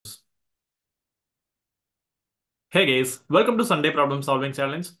Hey guys, welcome to Sunday Problem Solving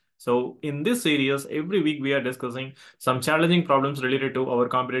Challenge. So in this series, every week we are discussing some challenging problems related to our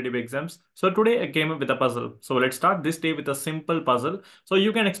competitive exams. So today I came up with a puzzle. So let's start this day with a simple puzzle. So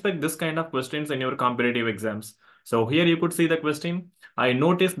you can expect this kind of questions in your competitive exams. So here you could see the question. I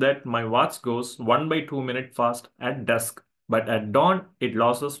noticed that my watch goes 1 by 2 minute fast at dusk, but at dawn it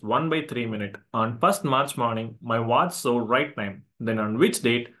loses 1 by 3 minute. On 1st March morning, my watch showed right time. Then on which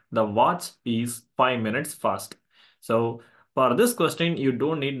date the watch is 5 minutes fast? So for this question, you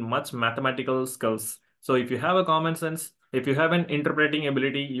don't need much mathematical skills. So if you have a common sense, if you have an interpreting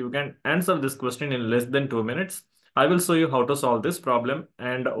ability, you can answer this question in less than 2 minutes. I will show you how to solve this problem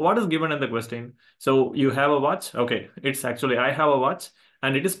and what is given in the question. So you have a watch. Okay, it's actually I have a watch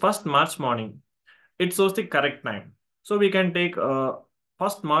and it is 1st March morning. It shows the correct time. So we can take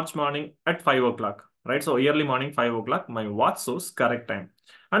 1st March morning at 5 o'clock, right? So early morning 5 o'clock, my watch shows correct time.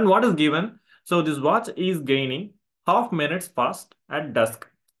 And what is given? So this watch is gaining half minutes fast at dusk.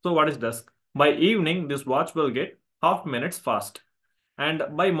 So what is dusk? By evening, this watch will get half minutes fast. And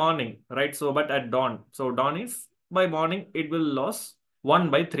by morning, right? So but at dawn. So dawn is by morning, it will lose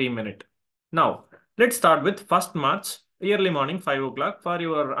 1 by 3 minute. Now, let's start with 1st March, early morning, 5 o'clock for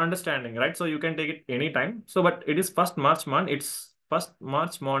your understanding, right? So you can take it anytime. So, but it is 1st March month, it's 1st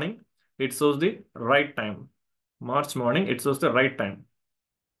March morning, it shows the right time. March morning, it shows the right time,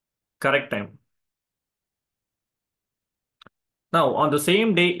 correct time. Now, on the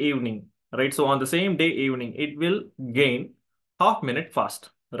same day evening, right? So on the same day evening, it will gain half minute fast,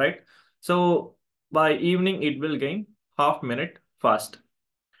 right? So by evening, it will gain half minute fast.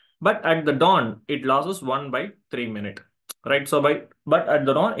 But at the dawn, it loses 1 by 3 minute, right? So but at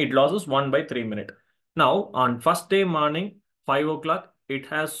the dawn, it loses 1 by 3 minute. Now on first day morning, 5 o'clock, it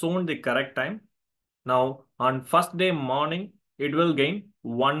has shown the correct time. Now on first day morning, it will gain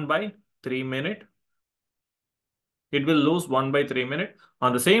 1 by 3 minute. It will lose 1 by 3 minute.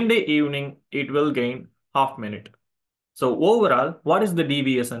 On the same day evening, it will gain half minute. So overall, what is the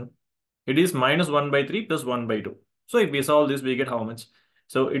deviation? It is minus 1 by 3 plus 1 by 2. So if we solve this, we get how much?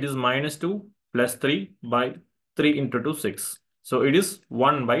 So it is minus 2 plus 3 by 3 into 2, 6. So it is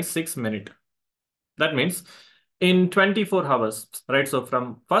 1 by 6 minute. That means in 24 hours, right? So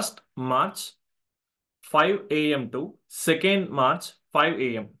from 1st March 5 a.m. to 2nd March 5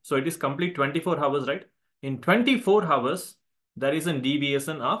 a.m. So it is complete 24 hours, right? In 24 hours, there is a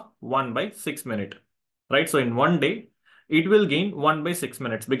deviation of 1 by 6 minute, right? So in one day, it will gain 1 by 6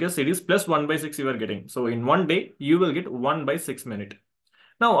 minutes because it is plus 1 by 6 you are getting. So in one day, you will get 1 by 6 minute.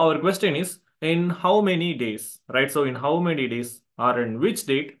 Now our question is in how many days, right? So in how many days or in which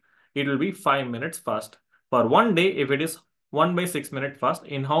date it will be 5 minutes fast. For one day, if it is 1 by 6 minute fast,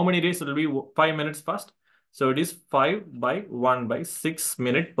 in how many days it will be 5 minutes fast? So it is 5 by 1 by 6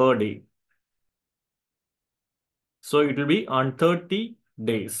 minute per day. So it will be on 30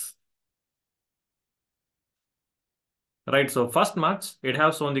 days. Right, so 1st March, it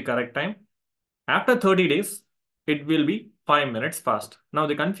has shown the correct time. After 30 days, it will be 5 minutes fast. Now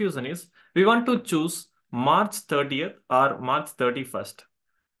the confusion is, we want to choose March 30th or March 31st.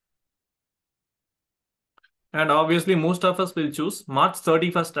 And obviously, most of us will choose March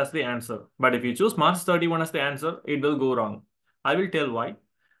 31st as the answer. But if you choose March 31 as the answer, it will go wrong. I will tell why.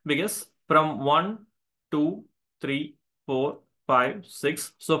 Because from 1, 2, 3, 4, 5,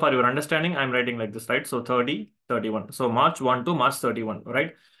 6. So for your understanding, I'm writing like this, right? So 30, 31. So March 1 to March 31,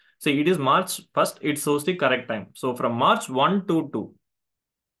 right? See, it is March 1st. It shows the correct time. So from March 1 to 2,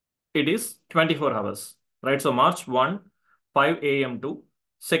 it is 24 hours, right? So March 1, 5 a.m. to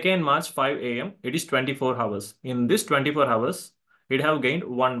 2nd March 5 a.m. It is 24 hours. In this 24 hours, it have gained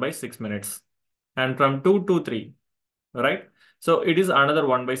 1 by 6 minutes. And from 2 to 3, right? So it is another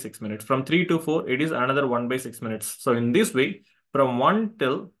 1 by 6 minutes. From 3 to 4, it is another 1 by 6 minutes. So in this way, from 1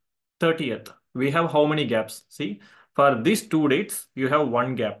 till 30th, we have how many gaps? See, for these 2 dates, you have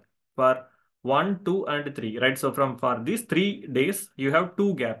 1 gap. For 1, 2, and 3, right? So for these 3 days, you have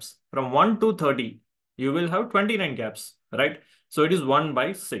 2 gaps. From 1 to 30, you will have 29 gaps, right? So it is 1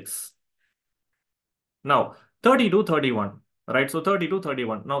 by 6. Now, 30 to 31, right? So 30 to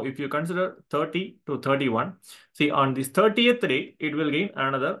 31. Now, if you consider 30 to 31, see on this 30th day, it will gain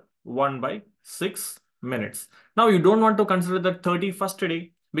another 1 by 6 minutes. Now, you don't want to consider the 31st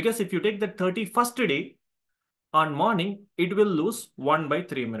day because if you take the 31st day, on morning, it will lose 1 by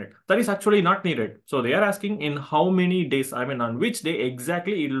 3 minutes. That is actually not needed. So they are asking in how many days, I mean on which day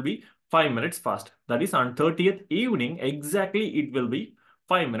exactly it will be 5 minutes fast. That is on 30th evening, exactly it will be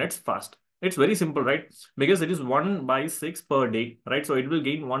 5 minutes fast. It's very simple, right? Because it is 1 by 6 per day, right? So it will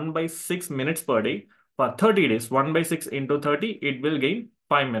gain 1 by 6 minutes per day for 30 days. 1 by 6 into 30, it will gain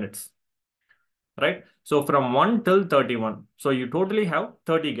 5 minutes. right? So from 1 till 31. So you totally have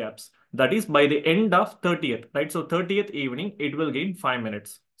 30 gaps. That is by the end of 30th, right? So 30th evening, it will gain 5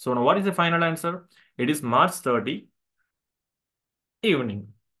 minutes. So now what is the final answer? It is March 30 evening.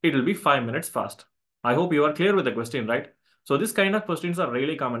 It will be 5 minutes fast. I hope you are clear with the question, right? So this kind of questions are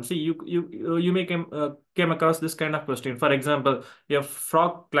really common. See, you may came across this kind of question. For example, a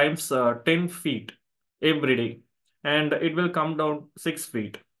frog climbs 10 feet every day, and it will come down 6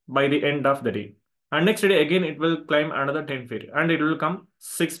 feet by the end of the day. And next day again, it will climb another 10 feet, and it will come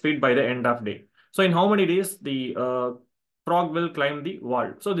 6 feet by the end of day. So in how many days the frog will climb the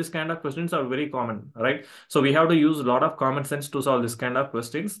wall? So this kind of questions are very common, right? So we have to use a lot of common sense to solve this kind of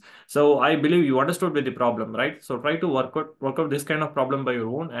questions. So I believe you understood with the problem, right? So try to work out this kind of problem by your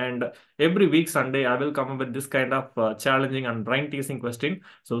own. And every week Sunday, I will come up with this kind of challenging and brain teasing question.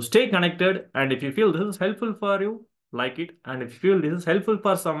 So stay connected. And if you feel this is helpful for you, like it. And if you feel this is helpful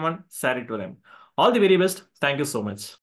for someone, share it to them. All the very best. Thank you so much.